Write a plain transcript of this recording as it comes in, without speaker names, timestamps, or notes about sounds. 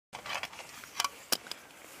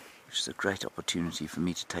which is a great opportunity for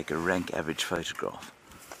me to take a rank average photograph.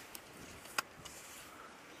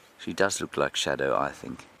 She does look like shadow, I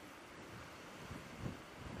think.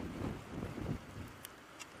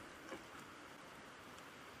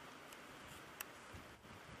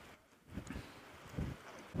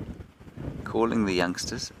 Calling the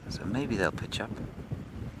youngsters, so maybe they'll pitch up.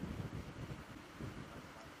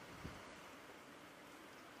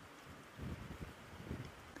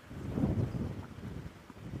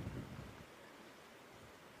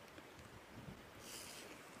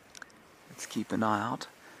 Let's keep an eye out.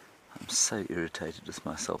 I'm so irritated with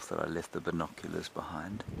myself that I left the binoculars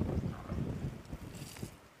behind.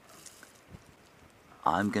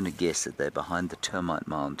 I'm going to guess that they're behind the termite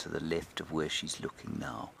mound to the left of where she's looking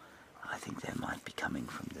now. I think they might be coming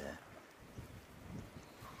from there.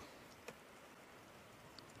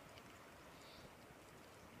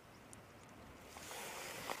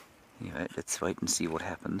 Anyway, let's wait and see what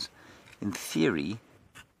happens. In theory,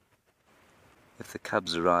 if the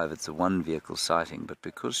cubs arrive, it's a one-vehicle sighting, but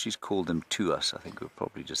because she's called them to us, I think we'll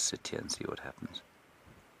probably just sit here and see what happens.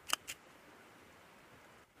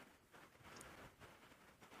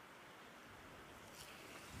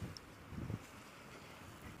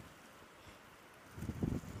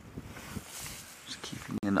 Just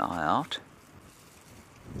keeping an eye out.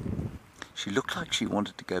 She looked like she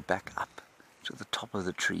wanted to go back up to the top of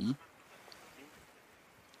the tree.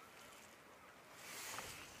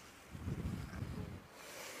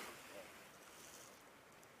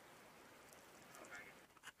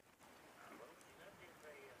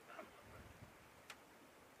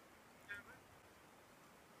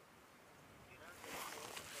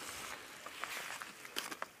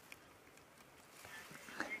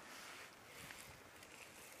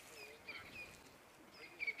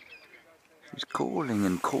 She's calling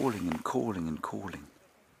and calling and calling and calling.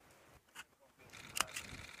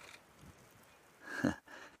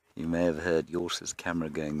 You may have heard Yors's camera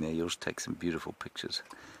going there. Yors takes some beautiful pictures,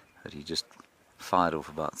 but he just fired off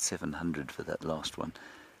about 700 for that last one.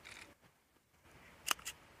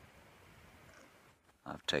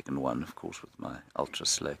 I've taken one, of course, with my ultra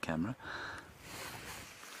slow camera.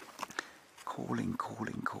 Calling,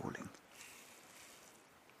 calling, calling.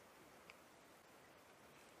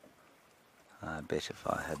 I bet if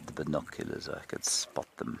I had the binoculars I could spot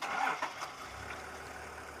them.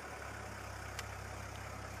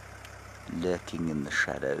 Lurking in the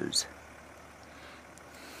shadows.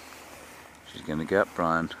 She's going to go up,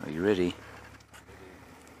 Brian. Are you ready?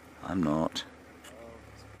 I'm not.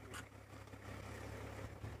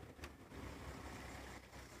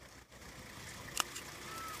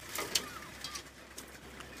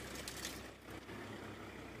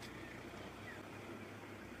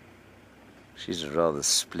 She's a rather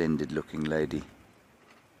splendid looking lady.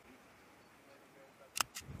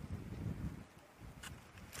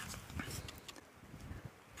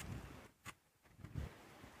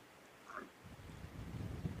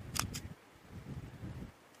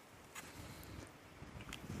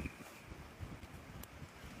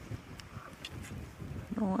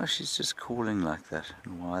 I don't know why she's just calling like that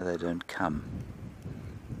and why they don't come.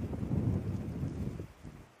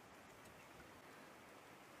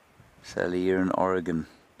 Sally, you're in Oregon,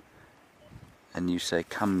 and you say,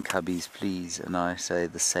 "Come, cubbies, please," and I say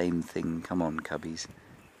the same thing, "Come on, cubbies."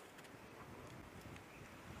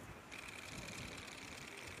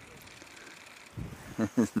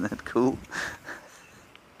 Isn't that cool?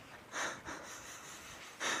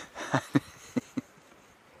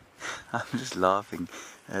 I'm just laughing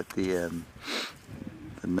at the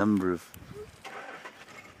number of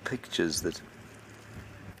pictures that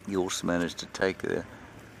Yors managed to take there.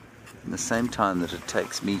 In the same time that it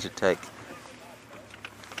takes me to take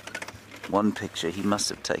one picture, he must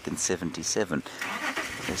have taken 77.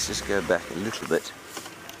 Let's just go back a little bit.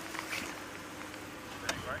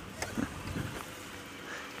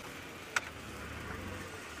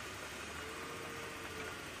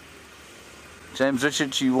 James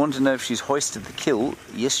Richard, you want to know if she's hoisted the kill?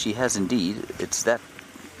 Yes, she has indeed. It's that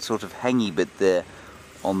sort of hangy bit there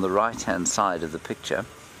on the right-hand side of the picture.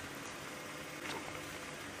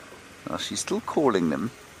 Now, she's still calling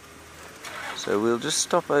them, so we'll just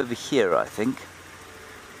stop over here, I think.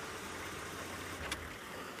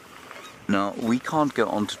 Now, we can't go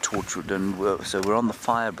on to Torchwood, and so we're on the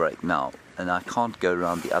fire break now, and I can't go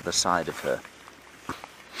around the other side of her.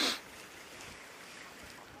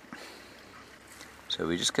 So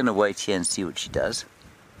we're just going to wait here and see what she does.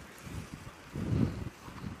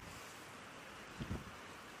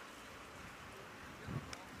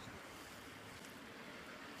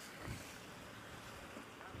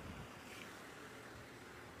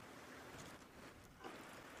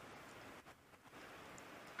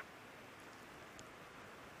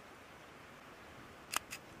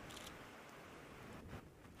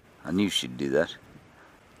 I knew she'd do that.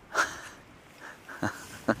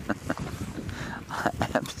 I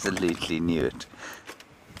absolutely knew it.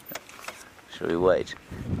 Shall we wait?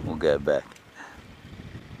 We'll go back.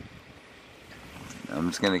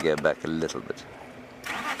 I'm just going to go back a little bit.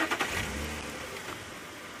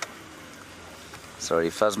 Sorry,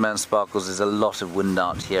 Fuzzman Sparkles, there's a lot of wind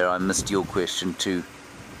out here. I missed your question too.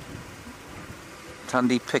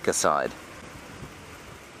 Thandi, pick a side.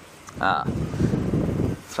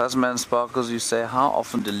 Fuzzman Sparkles, you say, how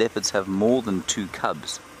often do leopards have more than 2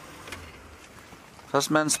 cubs?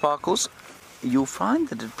 Fuzzman Sparkles, you'll find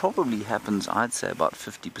that it probably happens, I'd say, about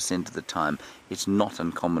 50% of the time. It's not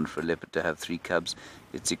uncommon for a leopard to have 3 cubs.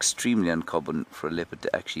 It's extremely uncommon for a leopard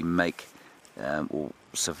to actually make or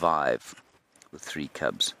survive with 3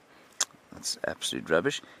 cubs. That's absolute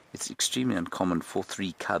rubbish. It's extremely uncommon for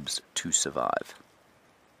 3 cubs to survive.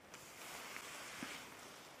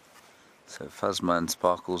 So Fuzzman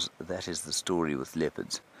Sparkles, that is the story with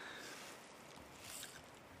leopards.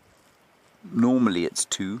 Normally it's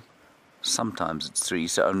 2, sometimes it's 3,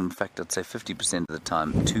 so in fact I'd say 50% of the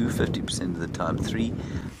time 2, 50% of the time 3.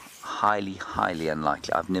 Highly, highly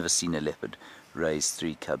unlikely. I've never seen a leopard raise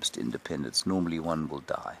 3 cubs to independence. Normally one will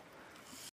die.